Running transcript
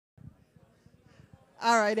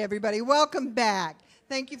All right, everybody, welcome back.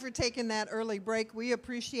 Thank you for taking that early break. We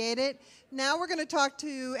appreciate it. Now we're going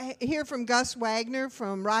to hear from Gus Wagner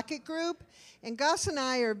from Rocket Group. And Gus and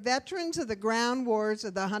I are veterans of the ground wars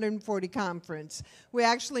of the 140 Conference. We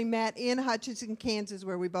actually met in Hutchinson, Kansas,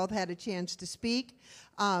 where we both had a chance to speak.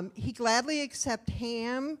 He gladly accepts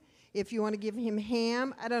ham. If you want to give him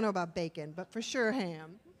ham, I don't know about bacon, but for sure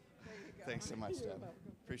ham. Thanks so much, Deb.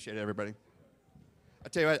 Appreciate it, everybody. I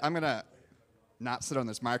tell you what, I'm going to not sit on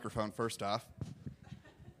this microphone first off.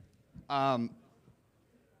 I'm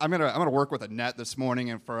gonna work with a net this morning,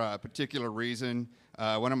 and for a particular reason,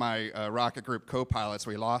 one of my Rocket Group co-pilots,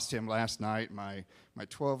 we lost him last night. My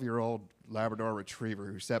 12-year-old Labrador Retriever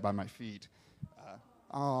who sat by my feet.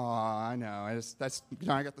 I know.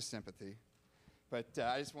 I got the sympathy, but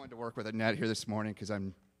I just wanted to work with a net here this morning because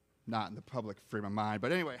I'm not in the public frame of mind.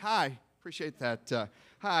 But anyway, hi. Appreciate that.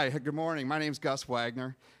 Hi. Good morning. My name's Gus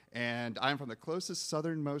Wagner. And I'm from the closest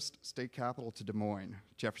southernmost state capital to Des Moines,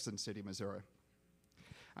 Jefferson City, Missouri.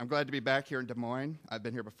 I'm glad to be back here in Des Moines. I've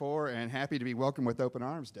been here before and happy to be welcomed with open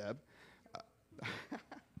arms, Deb.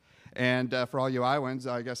 And for all you Iowans,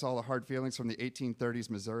 I guess all the hard feelings from the 1830s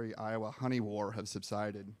Missouri-Iowa honey war have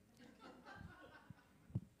subsided.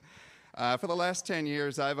 For the last 10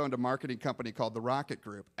 years, I've owned a marketing company called the Rocket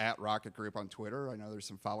Group, at Rocket Group on Twitter. I know there's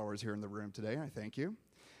some followers here in the room today, and I thank you.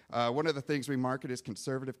 One of the things we market is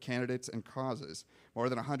conservative candidates and causes, more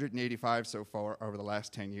than 185 so far over the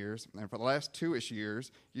last 10 years, and for the last 2-ish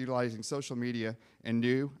years, utilizing social media in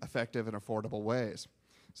new, effective, and affordable ways.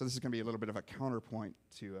 So this is going to be a little bit of a counterpoint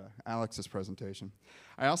to Alex's presentation.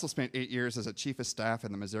 I also spent 8 years as a chief of staff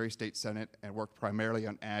in the Missouri State Senate and worked primarily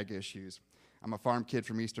on ag issues. I'm a farm kid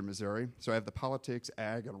from eastern Missouri, so I have the politics,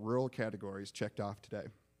 ag, and rural categories checked off today.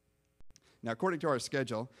 Now, according to our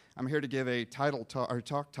schedule, I'm here to give a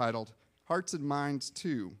talk titled, Hearts and Minds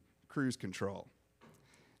to Cruise Control.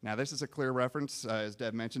 Now, this is a clear reference, as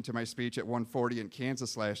Deb mentioned, to my speech at 140 in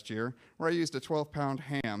Kansas last year, where I used a 12-pound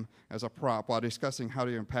ham as a prop while discussing how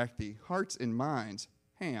to impact the hearts and minds,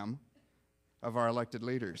 ham, of our elected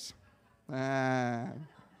leaders.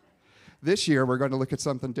 This year, we're going to look at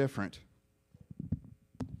something different.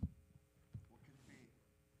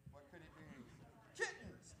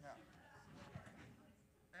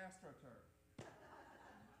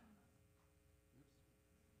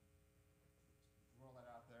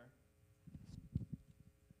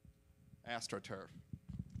 AstroTurf.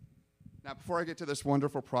 Now, before I get to this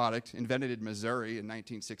wonderful product, invented in Missouri in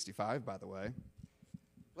 1965, by the way,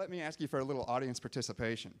 let me ask you for a little audience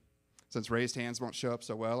participation. Since raised hands won't show up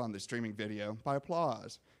so well on the streaming video, by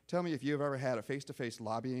applause, tell me if you've ever had a face-to-face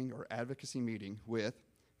lobbying or advocacy meeting with,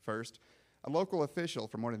 first, a local official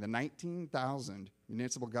from one of the 19,000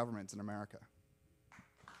 municipal governments in America.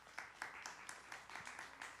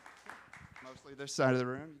 Mostly this side of the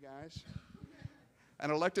room, you guys. An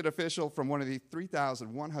elected official from one of the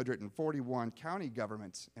 3,141 county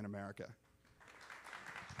governments in America.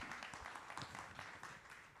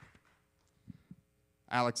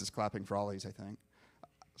 Alex is clapping for all these, I think.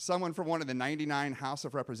 Someone from one of the 99 House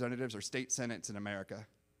of Representatives or state senates in America.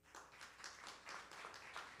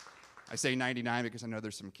 I say 99 because I know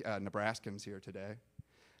there's some Nebraskans here today.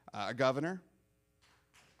 A governor.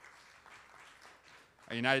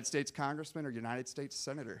 A United States congressman or United States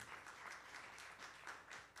senator.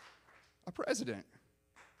 A president.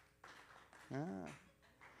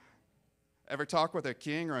 Ever talk with a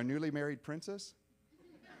king or a newly married princess?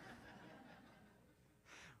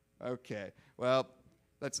 Okay, well,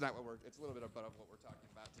 that's not what it's a little bit about what we're talking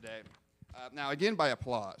about today. Now, again, by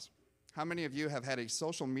applause, how many of you have had a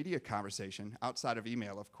social media conversation, outside of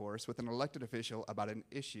email, of course, with an elected official about an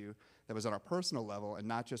issue that was on a personal level and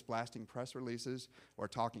not just blasting press releases or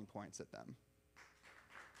talking points at them?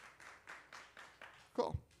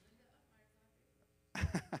 Cool.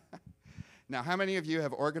 Now, how many of you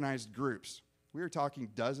have organized groups? We are talking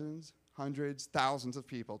dozens, hundreds, thousands of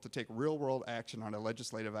people to take real-world action on a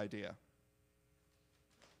legislative idea.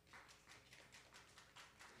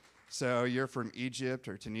 So you're from Egypt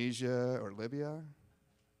or Tunisia or Libya?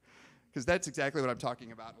 Because that's exactly what I'm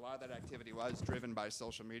talking about. A lot of that activity was driven by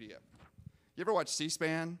social media. You ever watch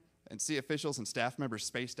C-SPAN and see officials and staff members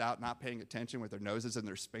spaced out, not paying attention with their noses in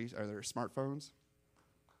their space or their smartphones?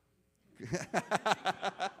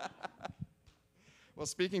 Well,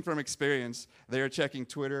 speaking from experience, they are checking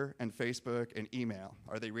Twitter and Facebook and email.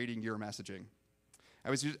 Are they reading your messaging?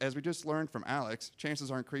 As we just learned from Alex, chances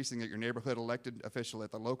are increasing that your neighborhood elected official at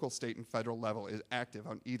the local, state, and federal level is active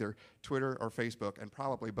on either Twitter or Facebook, and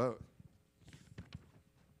probably both.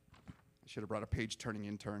 I should have brought a page-turning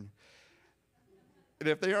intern. And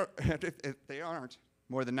if they aren't,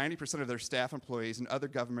 More than 90% of their staff employees and other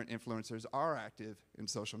government influencers are active in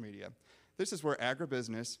social media. This is where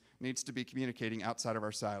agribusiness needs to be communicating outside of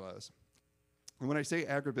our silos. And when I say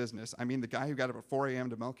agribusiness, I mean the guy who got up at 4 a.m.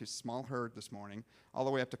 to milk his small herd this morning all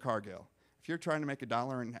the way up to Cargill. If you're trying to make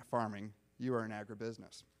 $1 in farming, you are an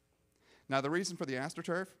agribusiness. Now, the reason for the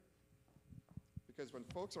AstroTurf? Because when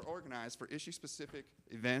folks are organized for issue-specific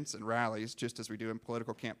events and rallies, just as we do in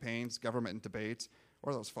political campaigns, government debates,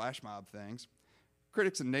 or those flash mob things,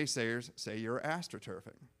 critics and naysayers say you're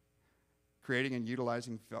astroturfing, creating and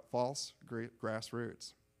utilizing false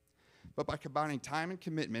grassroots. But by combining time and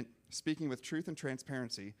commitment, speaking with truth and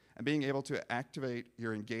transparency, and being able to activate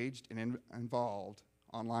your engaged and involved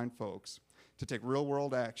online folks to take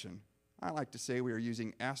real-world action, I like to say we are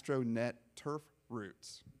using AstroNet turf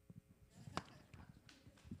roots.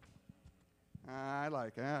 I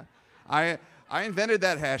like it. I invented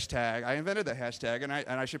that hashtag.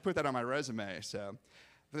 And I should put that on my resume. So,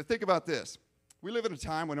 but think about this. We live in a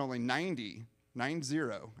time when only 90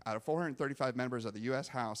 out of 435 members of the U.S.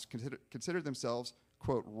 House consider themselves,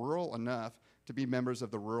 quote, rural enough to be members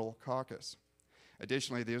of the Rural Caucus.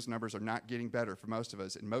 Additionally, those numbers are not getting better for most of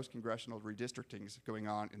us in most congressional redistrictings going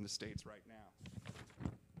on in the states right now.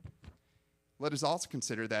 Let us also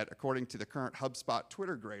consider that according to the current HubSpot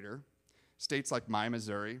Twitter grader, states like my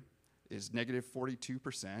Missouri is negative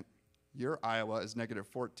 42%, your Iowa is negative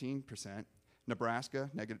 14%, Nebraska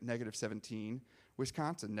negative 17%,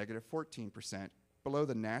 Wisconsin negative 14%, below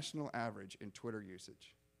the national average in Twitter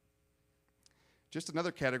usage. Just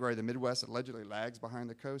another category the Midwest allegedly lags behind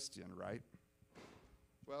the coast in, right?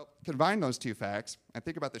 Well, combine those two facts and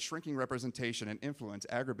think about the shrinking representation and influence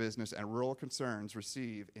agribusiness and rural concerns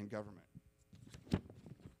receive in government.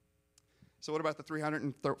 So what about the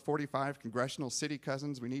 345 congressional city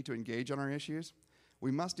cousins we need to engage on our issues?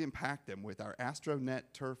 We must impact them with our AstroNet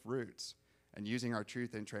turf roots and using our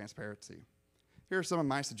truth and transparency. Here are some of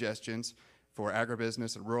my suggestions for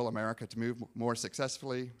agribusiness and rural America to move more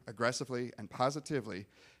successfully, aggressively, and positively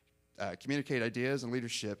communicate ideas and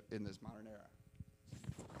leadership in this modern era.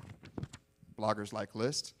 Bloggers like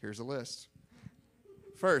lists. Here's a list.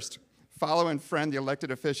 First, follow and friend the elected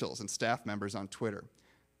officials and staff members on Twitter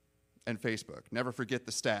and Facebook. Never forget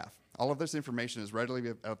the staff. All of this information is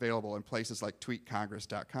readily available in places like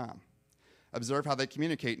tweetcongress.com. Observe how they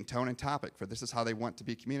communicate in tone and topic, for this is how they want to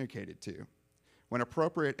be communicated to. When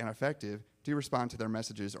appropriate and effective, do respond to their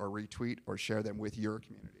messages or retweet or share them with your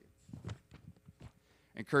community.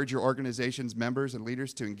 Encourage your organization's members and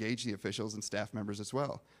leaders to engage the officials and staff members as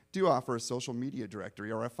well. Do offer a social media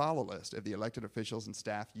directory or a follow list of the elected officials and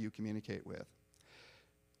staff you communicate with.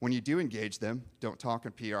 When you do engage them, don't talk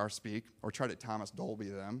and PR speak or try to Thomas Dolby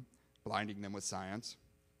them, blinding them with science.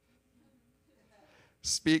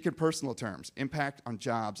 Speak in personal terms. Impact on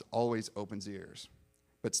jobs always opens ears.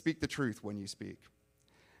 But speak the truth when you speak.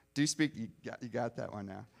 Do speak, you got that one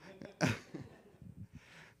now.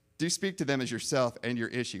 Do speak to them as yourself and your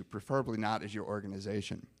issue, preferably not as your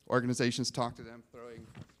organization. Organizations talk to them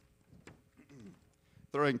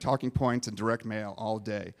throwing talking points and direct mail all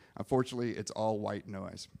day. Unfortunately, it's all white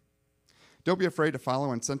noise. Don't be afraid to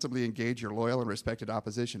follow and sensibly engage your loyal and respected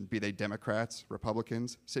opposition, be they Democrats,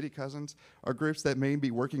 Republicans, city cousins, or groups that may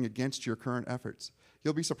be working against your current efforts.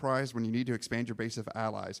 You'll be surprised when you need to expand your base of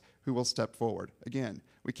allies who will step forward. Again,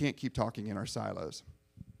 we can't keep talking in our silos.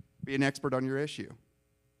 Be an expert on your issue.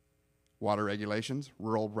 Water regulations,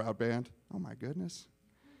 rural broadband, oh my goodness.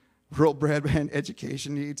 Rural broadband,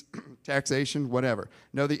 education needs, taxation, whatever.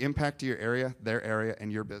 Know the impact to your area, their area,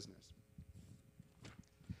 and your business.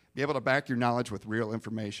 Be able to back your knowledge with real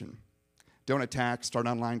information. Don't attack, start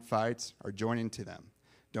online fights, or join into them.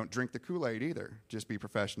 Don't drink the Kool-Aid either, just be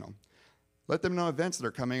professional. Let them know events that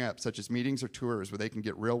are coming up, such as meetings or tours where they can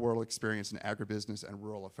get real-world experience in agribusiness and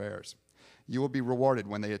rural affairs. You will be rewarded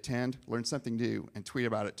when they attend, learn something new, and tweet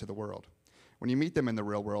about it to the world. When you meet them in the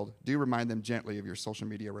real world, do remind them gently of your social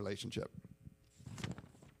media relationship.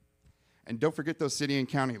 And don't forget those city and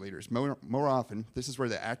county leaders. More often, this is where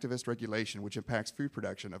the activist regulation, which impacts food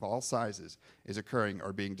production of all sizes, is occurring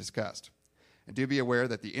or being discussed. And do be aware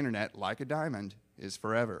that the internet, like a diamond, is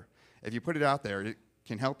forever. If you put it out there, it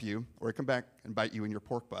can help you, or it can come back and bite you in your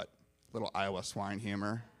pork butt. Little Iowa swine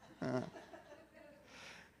humor.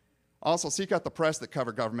 Also, seek out the press that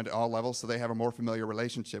cover government at all levels so they have a more familiar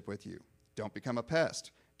relationship with you. Don't become a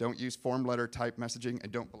pest. Don't use form letter type messaging,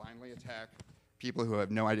 and don't blindly attack people who have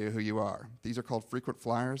no idea who you are. These are called frequent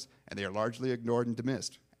flyers, and they are largely ignored and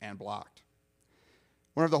dismissed and blocked.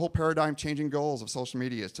 One of the whole paradigm-changing goals of social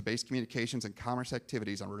media is to base communications and commerce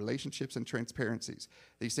activities on relationships and transparencies.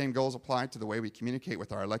 These same goals apply to the way we communicate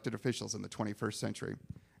with our elected officials in the 21st century.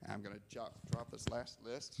 And I'm going to drop this last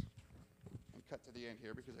list and cut to the end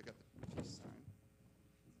here because I got the piece signed.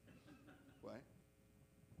 What?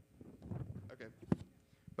 Okay.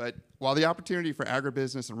 But while the opportunity for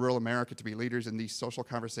agribusiness and rural America to be leaders in these social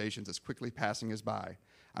conversations is quickly passing us by,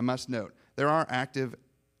 I must note there are active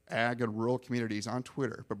ag and rural communities on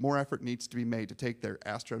Twitter, but more effort needs to be made to take their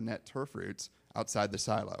AstroNet turf roots outside the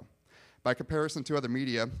silo. By comparison to other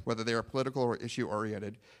media, whether they are political or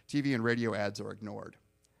issue-oriented, TV and radio ads are ignored.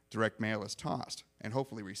 Direct mail is tossed and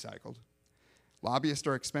hopefully recycled. Lobbyists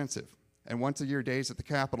are expensive, and once-a-year days at the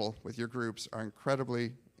Capitol with your groups are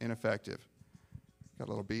incredibly ineffective. Got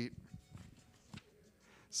a little beat.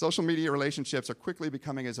 Social media relationships are quickly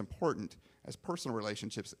becoming as important as personal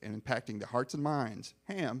relationships and impacting the hearts and minds,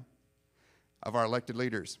 of our elected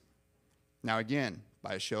leaders. Now again,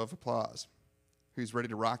 by a show of applause, who's ready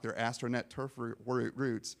to rock their AstroNet turf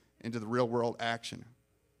roots into the real world action?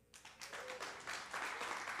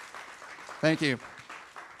 Thank you.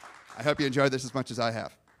 I hope you enjoyed this as much as I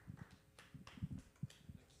have.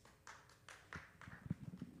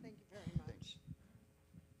 Thank you very much.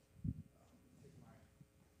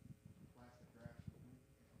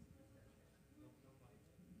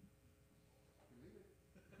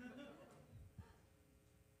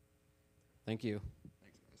 Thank you.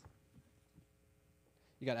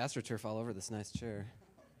 You got AstroTurf all over this nice chair.